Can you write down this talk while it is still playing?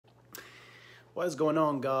What's going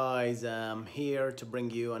on, guys? I'm here to bring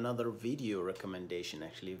you another video recommendation,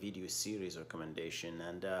 actually a video series recommendation.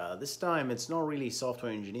 And this time it's not really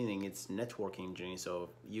software engineering, it's network engineering.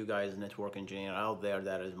 So you guys network engineer out there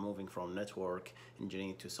that is moving from network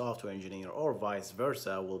engineering to software engineer or vice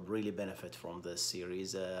versa will really benefit from this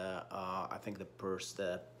series. I think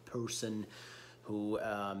the person who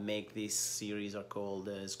make this series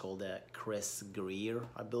is called Chris Greer,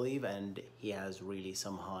 I believe, and he has really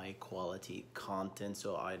some high quality content.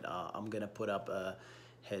 So I'm gonna put up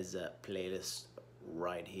his playlist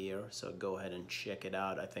right here, so go ahead and check it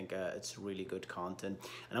out. I think it's really good content,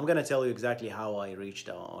 and I'm gonna tell you exactly how I reached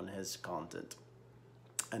out on his content.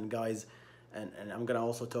 And guys, and I'm gonna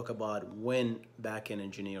also talk about when backend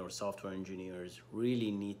engineer or software engineers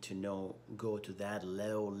really need to go to that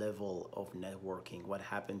low level of networking, what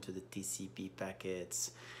happened to the TCP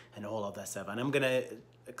packets and all of that stuff. And I'm gonna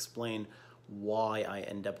explain why I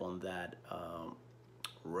end up on that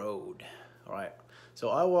road. All right, so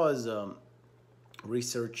I was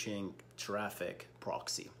researching traffic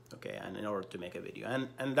proxy, okay, and in order to make a video,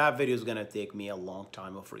 and that video is gonna take me a long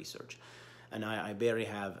time of research, and I barely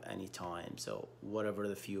have any time. So whatever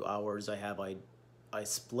the few hours I have, I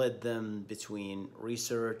split them between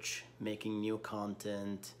research, making new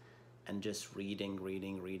content, and just reading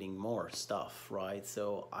more stuff, right?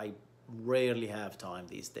 So I rarely have time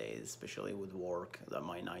these days, especially with work. That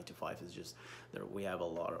my 9 to 5 is just there. We have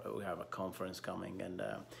a conference coming, and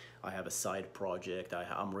I have a side project.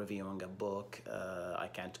 I'm reviewing a book. I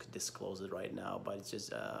can't disclose it right now, but it's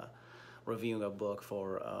just reviewing a book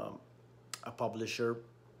for a publisher.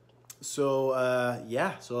 So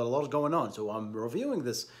yeah, so a lot going on. So I'm reviewing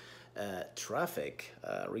this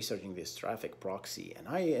researching this traffic proxy, and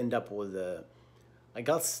I end up with I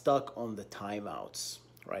got stuck on the timeouts,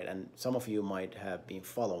 right? And some of you might have been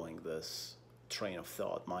following this train of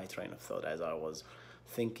thought, my train of thought, as I was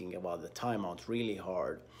thinking about the timeout really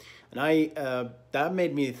hard. And that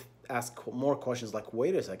made me ask more questions like,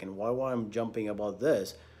 wait a second, why I'm jumping about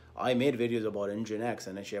this? I made videos about Nginx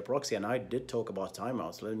and HA proxy, and I did talk about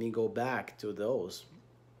timeouts. Let me go back to those.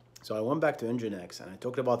 So I went back to Nginx and I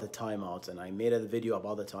talked about the timeouts, and I made a video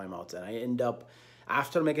about the timeouts, and I end up,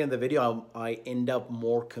 after making the video, I end up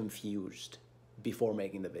more confused before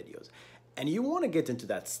making the videos. And you want to get into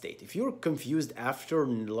that state. If you're confused after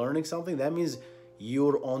learning something, that means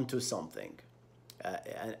you're onto something.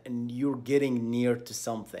 And you're getting near to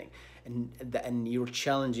something, and you're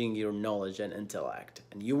challenging your knowledge and intellect,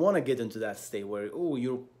 and you want to get into that state where, oh,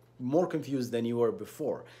 you're more confused than you were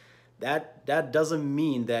before. That doesn't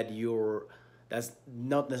mean that that's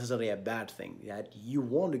not necessarily a bad thing, that you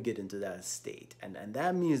want to get into that state, and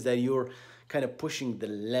that means that you're kind of pushing the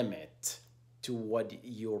limit to what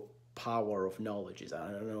your power of knowledge is.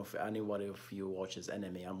 I don't know if anybody of you watches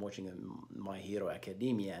anime. I'm watching My Hero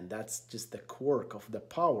Academia, and that's just the quirk of the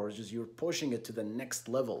power. It's just you're pushing it to the next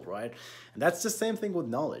level, right? And that's the same thing with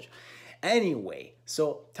knowledge. Anyway,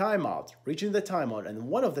 so timeout, reaching the timeout, and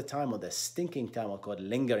one of the timeout, the stinking timeout called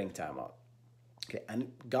lingering timeout. Okay, and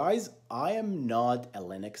guys, I am not a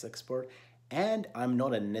Linux expert, and I'm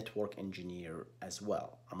not a network engineer as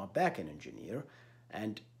well. I'm a backend engineer,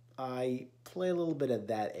 and I play a little bit at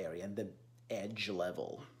that area, the edge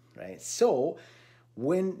level, right? So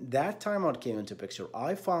when that timeout came into picture,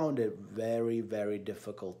 I found it very, very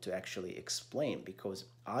difficult to actually explain, because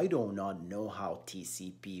I do not know how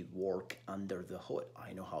TCP work under the hood.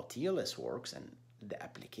 I know how TLS works and the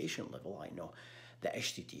application level. I know the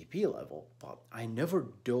HTTP level, but I never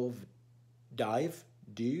dive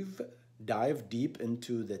deep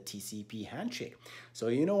into the TCP handshake. So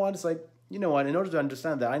you know what? It's like, you know what, in order to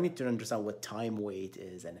understand that, I need to understand what time wait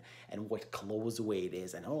is and what close wait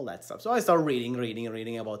is and all that stuff. So I started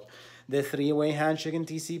reading about the three-way handshake in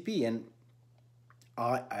TCP. And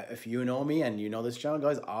if you know me and you know this channel,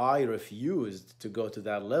 guys, I refused to go to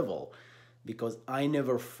that level because I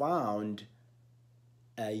never found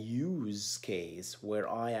a use case where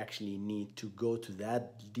I actually need to go to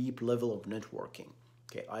that deep level of networking.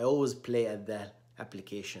 Okay, I always play at that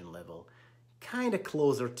application level, kind of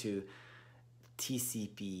closer to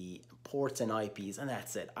TCP ports and IPs, and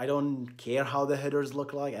that's it. I don't care how the headers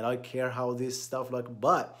look like, and I don't care how this stuff look,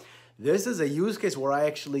 but this is a use case where I'll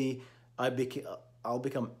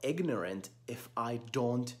become ignorant if I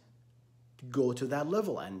don't go to that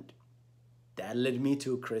level. And that led me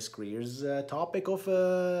to Chris Greer's topic of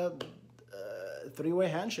three-way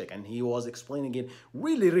handshake, and he was explaining it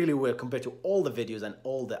really well compared to all the videos and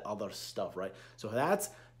all the other stuff, right? So that's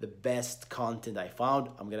the best content I found.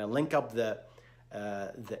 I'm gonna link up the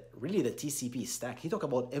TCP stack. He talked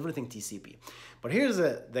about everything TCP, but here's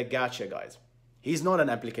the gotcha, guys. He's not an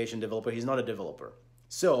application developer. He's not a developer.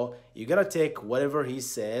 So you gotta take whatever he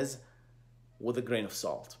says with a grain of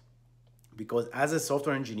salt. Because as a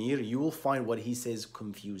software engineer, you will find what he says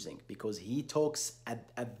confusing, because he talks at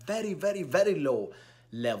a very, very, very low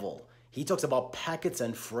level. He talks about packets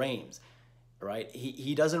and frames, right?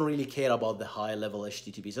 He doesn't really care about the high level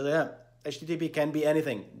HTTP. So yeah, HTTP can be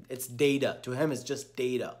anything. It's data. To him, it's just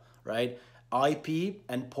data, right? IP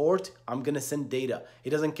and port, I'm gonna send data. He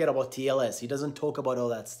doesn't care about TLS. He doesn't talk about all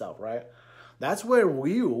that stuff, right? That's where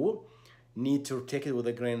you need to take it with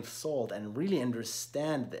a grain of salt and really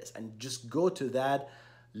understand this and just go to that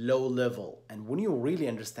low level. And when you really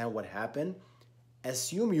understand what happened,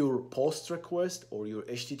 assume your post request or your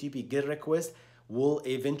HTTP GET request will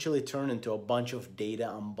eventually turn into a bunch of data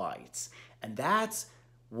and bytes. And that's,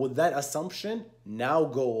 with that assumption, now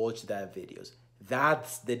go watch that videos.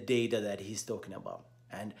 That's the data that he's talking about.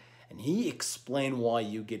 And he explained why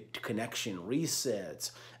you get connection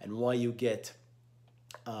resets and why you get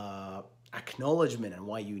acknowledgement and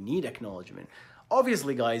why you need acknowledgement.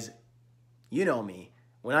 Obviously, guys, you know me.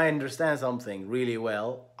 When I understand something really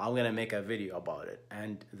well, I'm gonna make a video about it.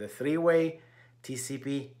 And the three-way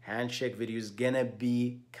TCP handshake video is gonna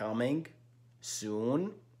be coming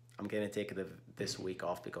soon. I'm gonna take this week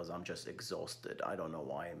off because I'm just exhausted. I don't know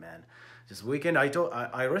why, man. This weekend,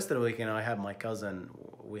 I rested a weekend. We had my cousin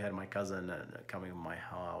coming to my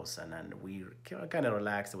house, and then we kind of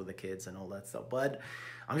relaxed with the kids and all that stuff. But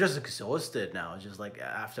I'm just exhausted now. Just like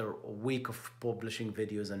after a week of publishing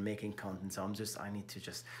videos and making content, so I need to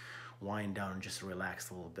just wind down and just relax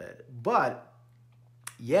a little bit. But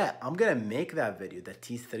yeah, I'm gonna make that video, the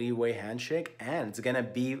T3-way handshake, and it's gonna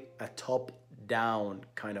be a top-down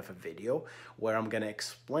kind of a video where I'm gonna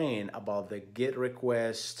explain about the GET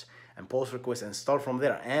request and post request and start from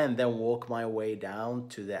there, and then walk my way down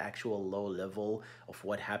to the actual low level of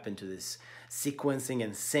what happened to this sequencing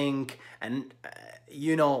and sync. And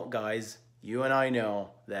you know, guys, you and I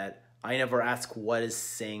know that I never ask what is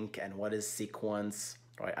sync and what is sequence,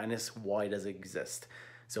 right? I ask why does it exist.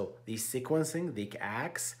 So these sequencing, the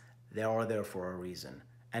acts, they are there for a reason.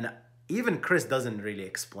 And even Chris doesn't really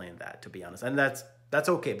explain that, to be honest. And that's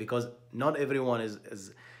okay, because not everyone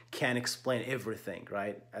can explain everything,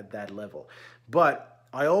 right, at that level. But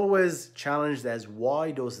I always challenged as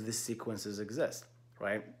why does these sequences exist,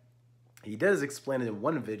 right? He does explain it in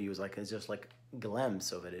one video, it's just like a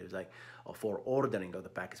glimpse of it. It was like for ordering of the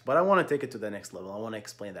packets. But I want to take it to the next level. I want to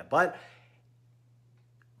explain that. But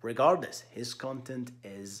regardless, his content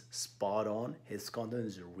is spot on. His content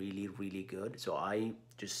is really, really good. So I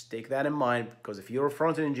just take that in mind, because if you're a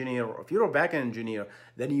front-end engineer or if you're a back-end engineer,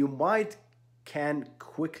 then you can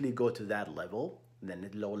quickly go to that level, then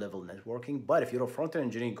low-level networking. But if you're a front-end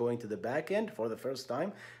engineer going to the back-end for the first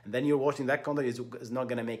time, and then you're watching that content, is not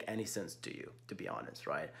going to make any sense to you, to be honest,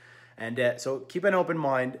 right? And so keep an open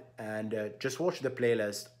mind and just watch the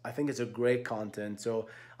playlist. I think it's a great content. So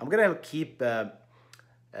I'm going to keep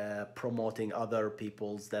promoting other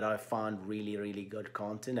people's that I found really, really good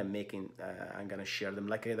content and I'm gonna share them,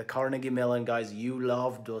 like the Carnegie Mellon guys. You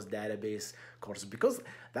love those database courses because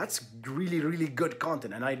that's really, really good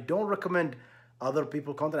content, and I don't recommend other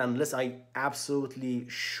people content unless I absolutely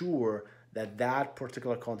sure that that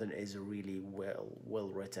particular content is really well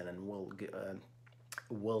written and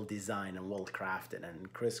well designed and well crafted.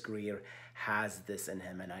 And Chris Greer has this in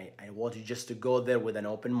him, and I want you just to go there with an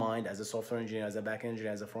open mind as a software engineer, as a backend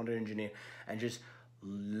engineer, as a front-end engineer, and just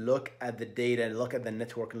look at the data and look at the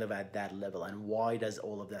network level at that level, and why does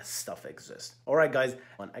all of that stuff exist. All right, guys,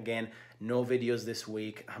 again, no videos this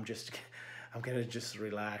week. I'm gonna just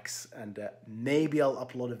relax, and maybe I'll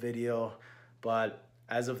upload a video, but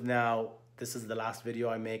as of now, this is the last video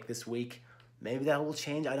I make this week. Maybe that will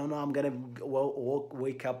change. I don't know. I'm gonna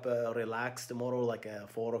wake up relaxed tomorrow, like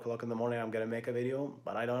 4 o'clock in the morning. I'm gonna make a video,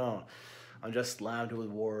 but I don't know. I'm just slammed with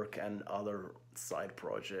work and other side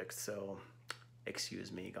projects. So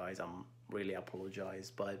excuse me, guys. I'm really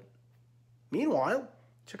apologize. But meanwhile,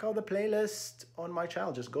 check out the playlist on my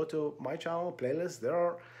channel. Just go to my channel playlist.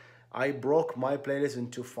 I broke my playlist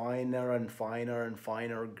into finer and finer and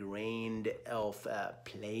finer grained of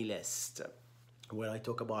playlist, where I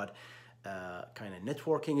talk about kind of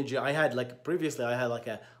networking. I had previously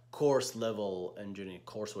a course level engineering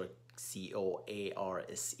course, with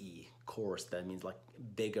COARSE course. That means like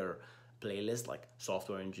bigger playlist, like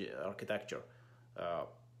software architecture,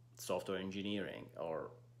 software engineering,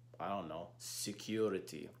 or I don't know,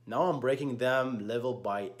 security. Now I'm breaking them level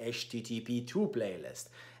by HTTP2 playlist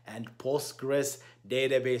and Postgres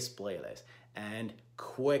database playlist and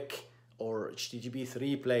quick or HTTP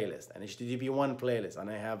 3 playlist and HTTP 1 playlist, and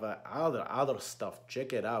I have other stuff.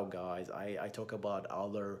 Check it out, guys. I talk about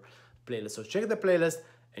other playlists. So check the playlist.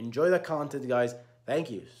 Enjoy the content, guys.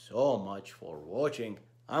 Thank you so much for watching.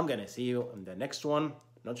 I'm gonna see you in the next one.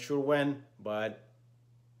 Not sure when, but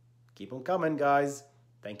keep them coming, guys.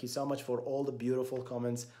 Thank you so much for all the beautiful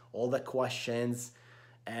comments, all the questions,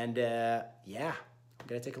 and yeah, I'm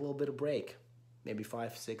gonna take a little bit of break, maybe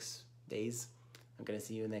 5-6 days. I'm gonna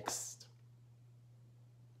see you next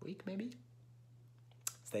week, maybe.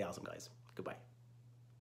 Stay awesome, guys. Goodbye.